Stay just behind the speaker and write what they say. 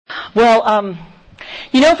Well,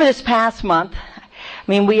 for this past month,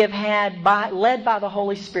 we have had, led by the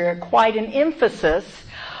Holy Spirit, quite an emphasis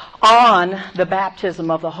on the baptism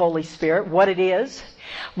of the Holy Spirit, what it is,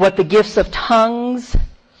 what the gifts of tongues,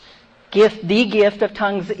 the gift of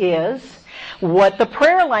tongues is, what the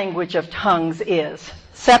prayer language of tongues is,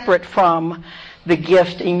 separate from the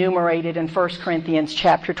gift enumerated in 1 Corinthians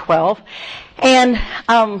chapter 12. And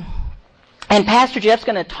Pastor Jeff's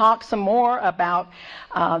going to talk some more about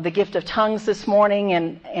the gift of tongues this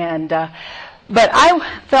morning, but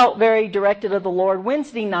I felt very directed of the Lord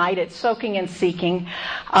Wednesday night at Soaking and Seeking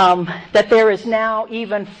that there is now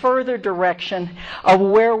even further direction of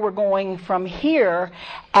where we're going from here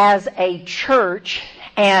as a church,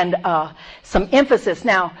 and some emphasis.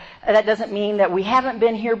 Now, that doesn't mean that we haven't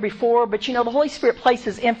been here before, but the Holy Spirit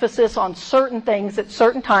places emphasis on certain things at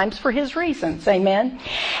certain times for His reasons. Amen?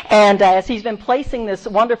 And as He's been placing this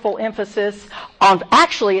wonderful emphasis on,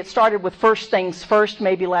 actually it started with first things first,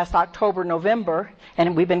 maybe last October, November,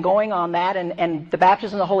 and we've been going on that, and the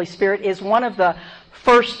baptism of the Holy Spirit is one of the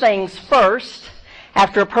first things first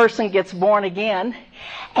after a person gets born again.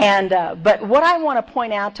 But what I want to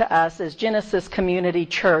point out to us as Genesis Community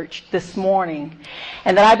Church this morning,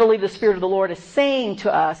 and that I believe the Spirit of the Lord is saying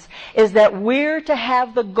to us, is that we're to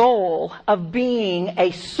have the goal of being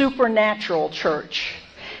a supernatural church.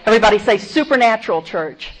 Everybody say supernatural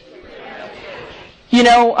church.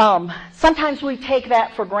 Sometimes we take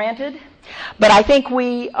that for granted, but I think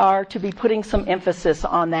we are to be putting some emphasis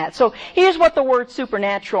on that. So here's what the word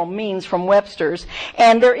supernatural means from Webster's,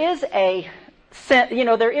 and there is a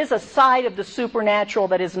side of the supernatural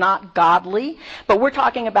that is not godly, but we're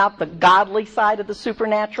talking about the godly side of the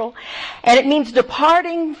supernatural. And it means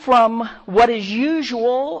departing from what is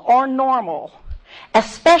usual or normal,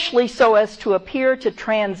 especially so as to appear to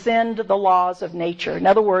transcend the laws of nature. In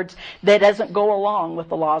other words, that doesn't go along with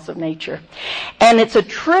the laws of nature. And it's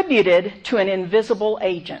attributed to an invisible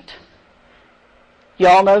agent. You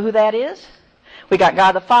all know who that is? We got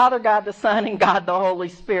God the Father, God the Son, and God the Holy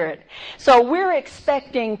Spirit. So we're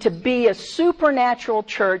expecting to be a supernatural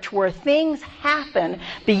church where things happen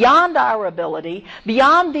beyond our ability,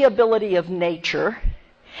 beyond the ability of nature,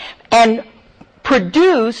 and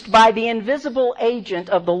produced by the invisible agent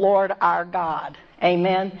of the Lord our God.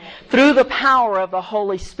 Amen. Through the power of the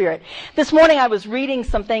Holy Spirit. This morning I was reading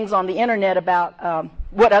some things on the internet about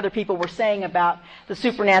what other people were saying about the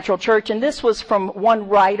supernatural church, and this was from one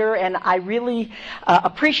writer, and I really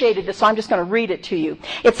appreciated this, so I'm just going to read it to you.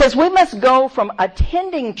 It says, "We must go from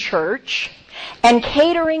attending church and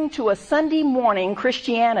catering to a Sunday morning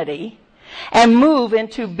Christianity and move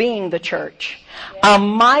into being the church. A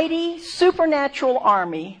mighty supernatural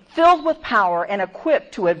army filled with power and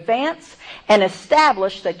equipped to advance and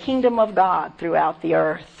establish the kingdom of God throughout the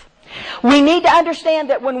earth. We need to understand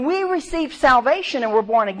that when we received salvation and were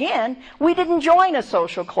born again, we didn't join a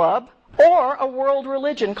social club or a world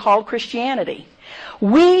religion called Christianity.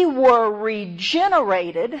 We were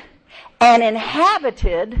regenerated and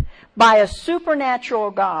inhabited by a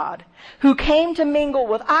supernatural God who came to mingle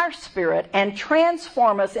with our spirit and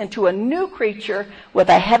transform us into a new creature with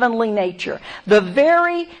a heavenly nature, the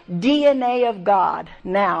very DNA of God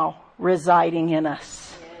now residing in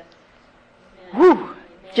us." Whew.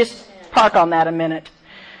 Just park on that a minute.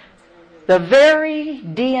 The very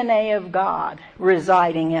DNA of God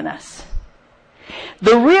residing in us.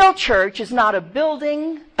 The real church is not a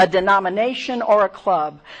building, a denomination, or a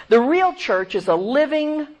club. The real church is a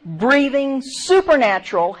living, breathing,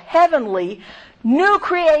 supernatural, heavenly, new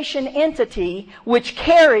creation entity which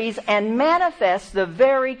carries and manifests the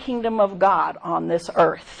very kingdom of God on this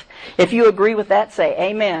earth. If you agree with that, say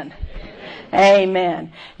amen.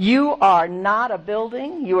 Amen. You are not a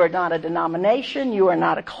building. You are not a denomination. You are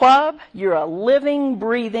not a club. You're a living,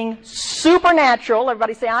 breathing, supernatural.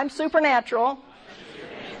 Everybody say, I'm supernatural.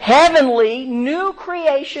 Heavenly, new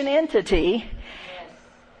creation entity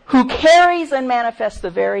who carries and manifests the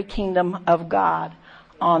very kingdom of God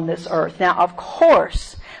on this earth. Now, of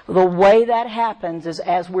course, the way that happens is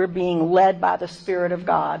as we're being led by the Spirit of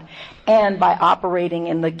God and by operating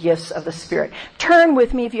in the gifts of the Spirit. Turn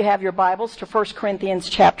with me, if you have your Bibles, to 1 Corinthians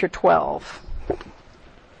chapter 12.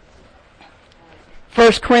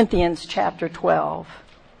 1 Corinthians chapter 12.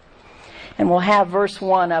 And we'll have verse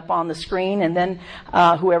 1 up on the screen, and then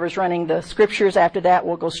whoever's running the scriptures after that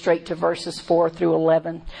will go straight to verses 4 through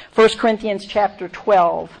 11. 1 Corinthians chapter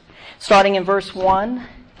 12, starting in verse 1.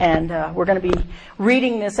 And we're going to be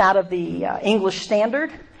reading this out of the English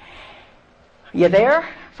Standard. You there?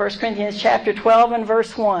 1 Corinthians chapter 12 and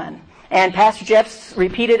verse 1. And Pastor Jeff's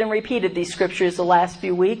repeated these scriptures the last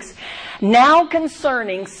few weeks. "Now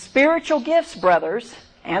concerning spiritual gifts, brothers,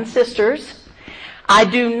 and sisters, I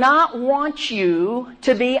do not want you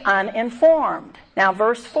to be uninformed. Now,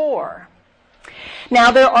 verse 4.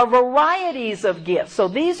 Now, there are varieties of gifts. So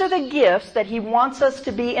these are the gifts that he wants us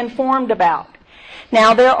to be informed about.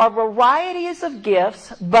 Now, there are varieties of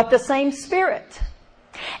gifts, but the same Spirit.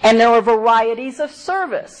 And there are varieties of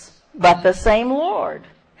service, but the same Lord.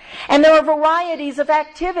 And there are varieties of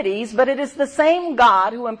activities, but it is the same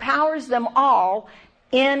God who empowers them all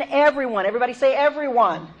in everyone. Everybody say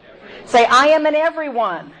everyone. Say, I am in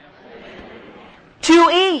everyone. To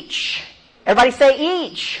each. Everybody say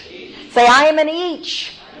each. Say, I am in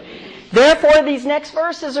each. Therefore, these next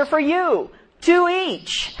verses are for you. To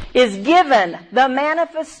each is given the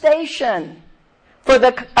manifestation of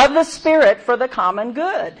the Spirit for the common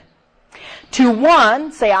good. To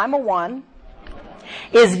one, say, I'm a one,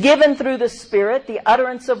 is given through the Spirit the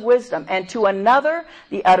utterance of wisdom, and to another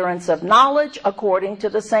the utterance of knowledge according to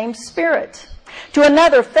the same Spirit. To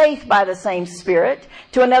another faith by the same Spirit.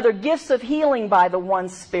 To another gifts of healing by the one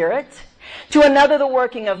Spirit. To another the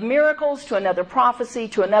working of miracles. To another prophecy.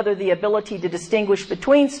 To another the ability to distinguish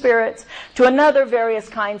between spirits. To another various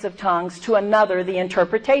kinds of tongues. To another the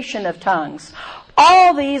interpretation of tongues.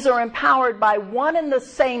 All these are empowered by one and the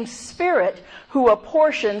same Spirit, who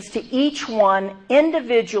apportions to each one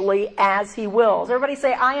individually as he wills. Everybody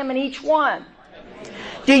say, I am in each one.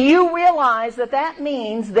 Do you realize that that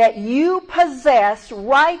means that you possess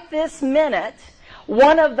right this minute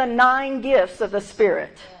one of the 9 gifts of the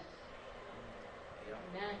Spirit?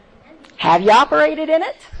 Have you operated in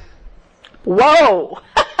it? Whoa!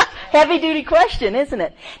 Heavy duty question, isn't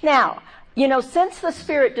it? Now, you know, since the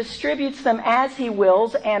Spirit distributes them as He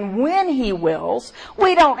wills and when He wills,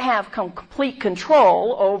 we don't have complete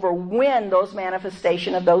control over when those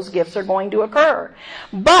manifestations of those gifts are going to occur.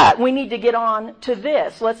 But we need to get on to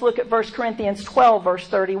this. Let's look at 1 Corinthians 12, verse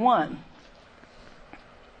 31.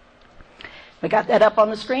 We got that up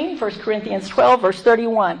on the screen, 1 Corinthians 12, verse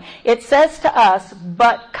 31. It says to us,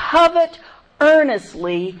 but covet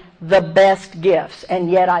earnestly the best gifts,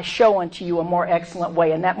 and yet I show unto you a more excellent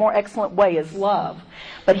way, and that more excellent way is love.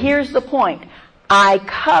 But here's the point. I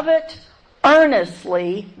covet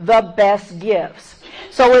earnestly the best gifts.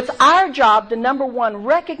 So it's our job to, number one,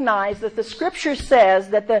 recognize that the Scripture says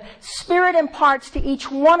that the Spirit imparts to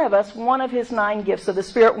each one of us one of His 9 gifts of the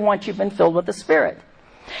Spirit once you've been filled with the Spirit.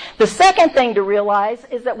 The second thing to realize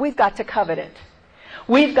is that we've got to covet it.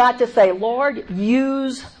 We've got to say, Lord,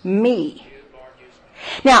 use me.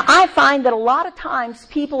 Now, I find that a lot of times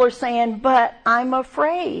people are saying, but I'm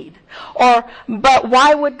afraid. Or, but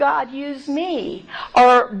why would God use me?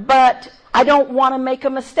 Or, but I don't want to make a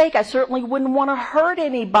mistake. I certainly wouldn't want to hurt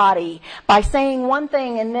anybody by saying one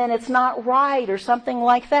thing and then it's not right or something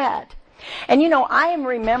like that. And you know, I am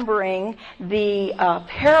remembering the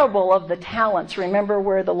parable of the talents. Remember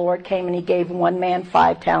where the Lord came and He gave one man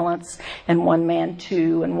 5 talents and one man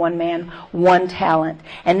 2 and one man 1 talent.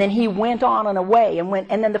 And then He went on and away and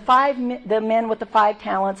then the men with the 5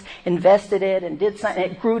 talents invested it and did something.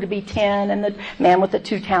 It grew to be 10, and the man with the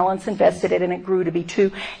 2 talents invested it and it grew to be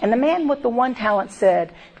 2. And the man with the 1 talent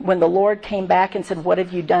said, when the Lord came back and said, what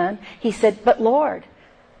have you done? He said, but Lord,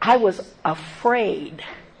 I was afraid.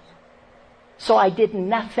 So I did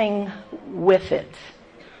nothing with it.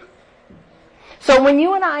 So when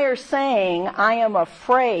you and I are saying, I am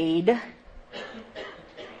afraid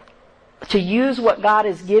to use what God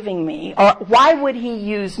is giving me, or why would He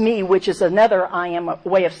use me, which is another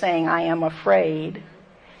way of saying I am afraid,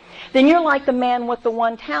 then you're like the man with the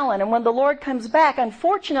 1 talent. And when the Lord comes back,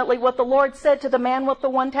 unfortunately, what the Lord said to the man with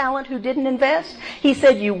the 1 talent who didn't invest, He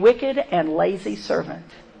said, you wicked and lazy servant.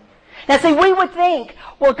 Now see, we would think,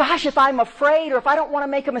 well gosh, if I'm afraid or if I don't want to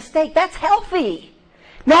make a mistake, that's healthy.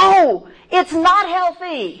 No, it's not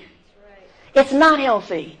healthy. It's not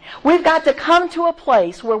healthy. We've got to come to a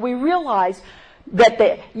place where we realize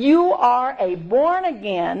that you are a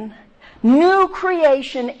born-again, new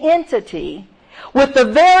creation entity with the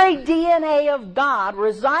very DNA of God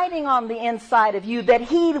residing on the inside of you, that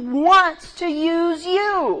He wants to use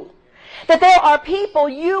you. That there are people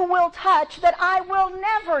you will touch that I will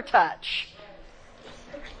never touch.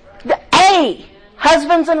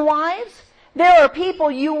 Husbands and wives, there are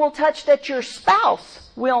people you will touch that your spouse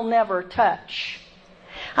will never touch.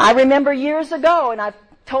 I remember years ago, and I've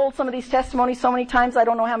told some of these testimonies so many times. I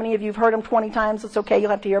don't know how many of you have heard them 20 times. It's okay.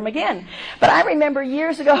 You'll have to hear them again. But I remember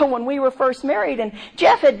years ago when we were first married, and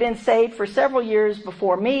Jeff had been saved for several years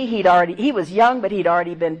before me. He was young, but he'd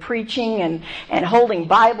already been preaching and holding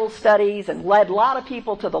Bible studies and led a lot of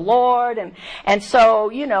people to the Lord. And so,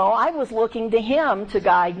 I was looking to him to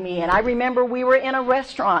guide me. And I remember we were in a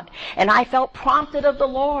restaurant, and I felt prompted of the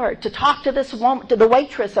Lord to talk to this woman, to the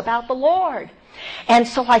waitress, about the Lord. And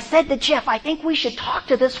so I said to Jeff, I think we should talk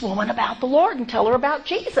to this woman about the Lord and tell her about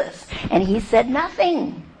Jesus. And he said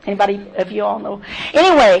nothing. Anybody of you all know?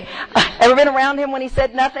 Anyway, ever been around him when he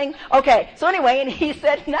said nothing? Okay, so anyway, and he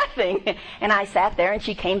said nothing. And I sat there, and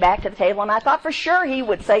she came back to the table, and I thought for sure he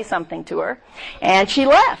would say something to her. And she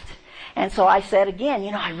left. And so I said again,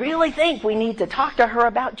 I really think we need to talk to her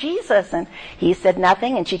about Jesus. And he said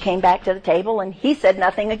nothing, and she came back to the table, and he said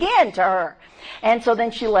nothing again to her. And so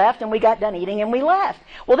then she left, and we got done eating, and we left.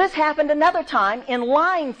 Well, this happened another time in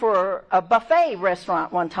line for a buffet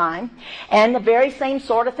restaurant one time, and the very same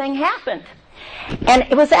sort of thing happened. And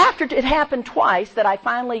it was after it happened twice that I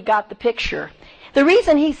finally got the picture. The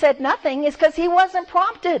reason he said nothing is because he wasn't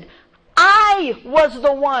prompted. I was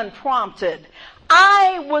the one prompted.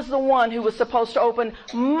 I was the one who was supposed to open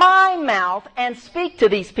my mouth and speak to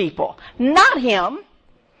these people, not him.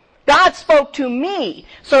 God spoke to me.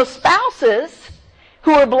 So spouses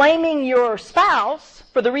who are blaming your spouse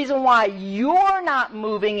for the reason why you're not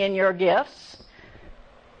moving in your gifts,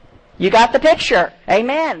 you got the picture.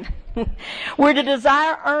 Amen. We're to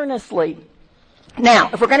desire earnestly.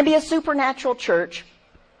 Now, if we're going to be a supernatural church,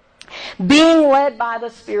 being led by the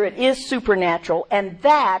Spirit is supernatural, and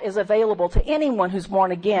that is available to anyone who's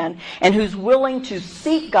born again and who's willing to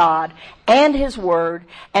seek God and His Word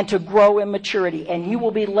and to grow in maturity. And you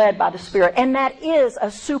will be led by the Spirit. And that is a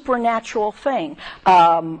supernatural thing.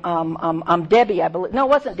 Debbie, I believe. No, it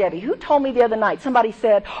wasn't Debbie. Who told me the other night? Somebody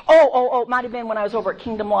said, it might have been when I was over at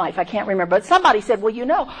Kingdom Life. I can't remember. But somebody said,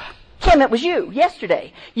 well, Kim, it was you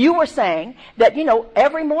yesterday. You were saying that,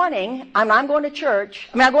 every morning I'm going to church.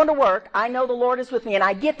 I'm going to work. I know the Lord is with me, and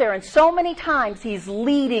I get there, and so many times He's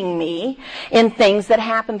leading me in things that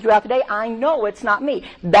happen throughout the day. I know it's not me.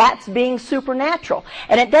 That's being supernatural.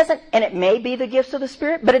 And it may be the gifts of the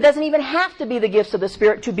Spirit, but it doesn't even have to be the gifts of the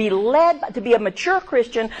Spirit to be led, to be a mature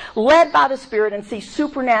Christian, led by the Spirit and see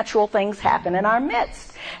supernatural things happen in our midst.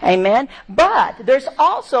 Amen. But there's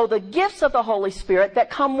also the gifts of the Holy Spirit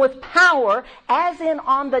that come with power, as in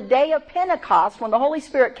on the day of Pentecost, when the Holy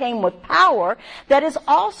Spirit came with power, that is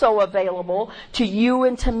also available to you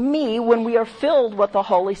and to me when we are filled with the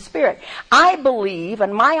Holy Spirit. I believe,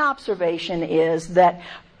 and my observation is, that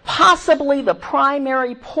possibly the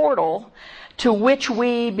primary portal to which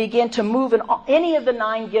we begin to move in any of the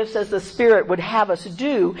 9 gifts as the Spirit would have us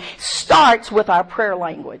do starts with our prayer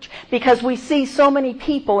language. Because we see so many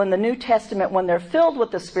people in the New Testament, when they're filled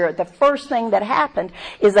with the Spirit, the first thing that happened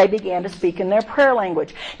is they began to speak in their prayer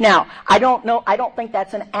language. Now, I don't think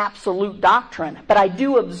that's an absolute doctrine, but I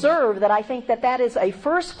do observe that I think that is a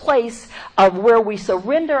first place of where we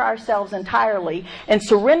surrender ourselves entirely and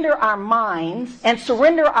surrender our minds and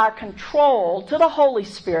surrender our control to the Holy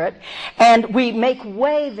Spirit, and we make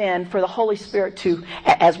way then for the Holy Spirit to,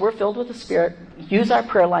 as we're filled with the Spirit, use our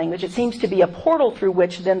prayer language. It seems to be a portal through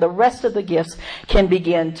which then the rest of the gifts can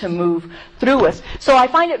begin to move through us. So I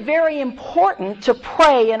find it very important to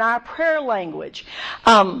pray in our prayer language.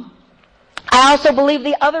 I also believe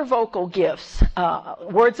the other vocal gifts,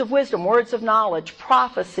 words of wisdom, words of knowledge,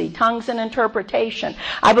 prophecy, tongues and interpretation.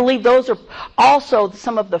 I believe those are also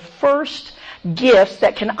some of the first gifts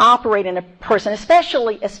that can operate in a person,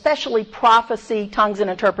 especially prophecy, tongues, and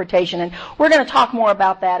interpretation. And we're going to talk more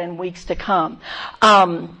about that in weeks to come.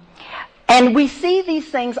 And we see these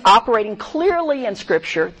things operating clearly in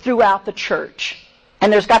Scripture throughout the church.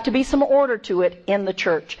 And there's got to be some order to it in the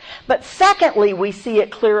church. But secondly, we see it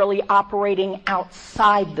clearly operating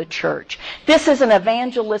outside the church. This is an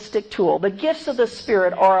evangelistic tool. The gifts of the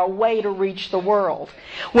Spirit are a way to reach the world.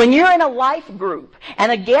 When you're in a life group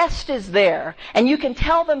and a guest is there and you can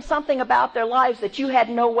tell them something about their lives that you had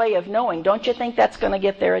no way of knowing, don't you think that's going to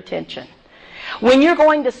get their attention? When you're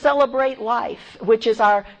going to celebrate life, which is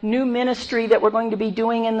our new ministry that we're going to be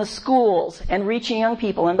doing in the schools and reaching young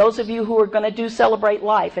people, and those of you who are going to do celebrate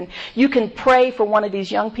life, and you can pray for one of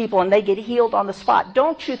these young people and they get healed on the spot,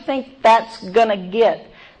 don't you think that's going to get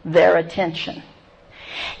their attention?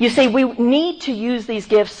 You see, we need to use these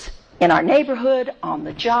gifts in our neighborhood, on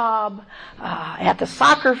the job, at the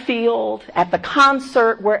soccer field, at the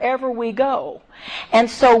concert, wherever we go. And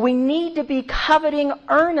so we need to be coveting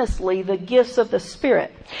earnestly the gifts of the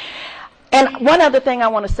Spirit. And one other thing I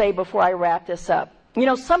want to say before I wrap this up.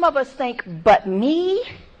 some of us think, but me?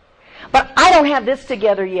 But I don't have this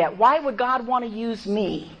together yet. Why would God want to use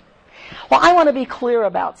me? Well, I want to be clear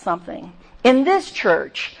about something. In this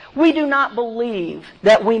church, we do not believe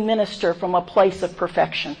that we minister from a place of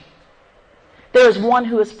perfection. There is one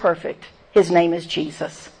who is perfect. His name is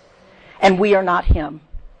Jesus. And we are not him.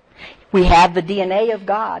 We have the DNA of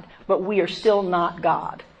God, but we are still not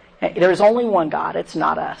God. There is only one God. It's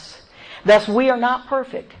not us. Thus, we are not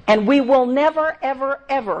perfect. And we will never, ever,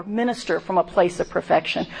 ever minister from a place of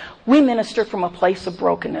perfection. We minister from a place of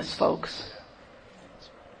brokenness, folks.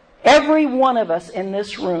 Every one of us in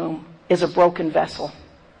this room is a broken vessel.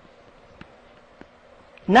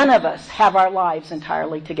 None of us have our lives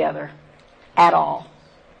entirely together at all.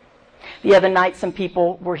 The other night, some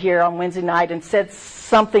people were here on Wednesday night and said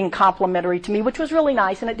something complimentary to me, which was really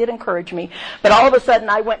nice, and it did encourage me. But all of a sudden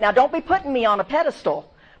I went, now don't be putting me on a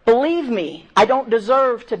pedestal. Believe me, I don't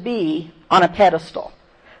deserve to be on a pedestal.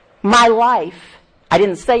 My life, I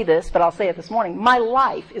didn't say this, but I'll say it this morning, my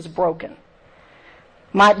life is broken.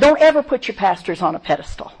 Don't ever put your pastors on a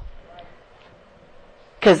pedestal.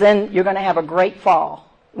 Because then you're going to have a great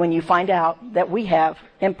fall when you find out that we have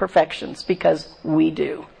imperfections, because we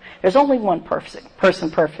do. There's only one person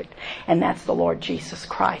perfect, and that's the Lord Jesus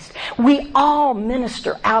Christ. We all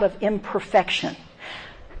minister out of imperfection.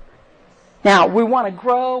 Now, we want to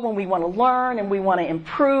grow, and we want to learn, and we want to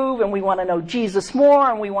improve, and we want to know Jesus more,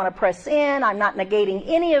 and we want to press in. I'm not negating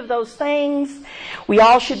any of those things. We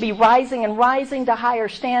all should be rising to higher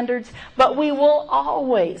standards, but we will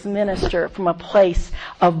always minister from a place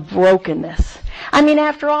of brokenness. I mean,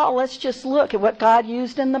 after all, let's just look at what God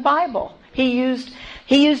used in the Bible. He used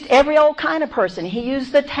every old kind of person. He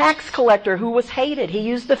used the tax collector who was hated. He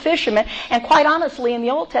used the fisherman, and quite honestly, in the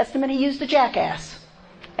Old Testament, he used the jackass.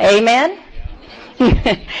 Amen?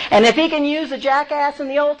 And if he can use a jackass in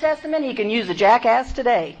the Old Testament, he can use a jackass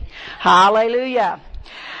today. Hallelujah.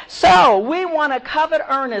 So, we want to covet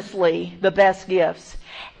earnestly the best gifts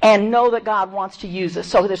and know that God wants to use us.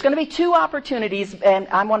 So there's going to be 2 opportunities, and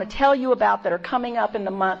I want to tell you about, that are coming up in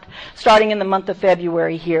the month, starting in the month of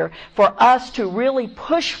February here, for us to really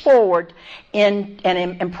push forward and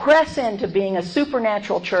press into being a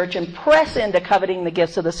supernatural church and press into coveting the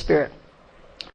gifts of the Spirit.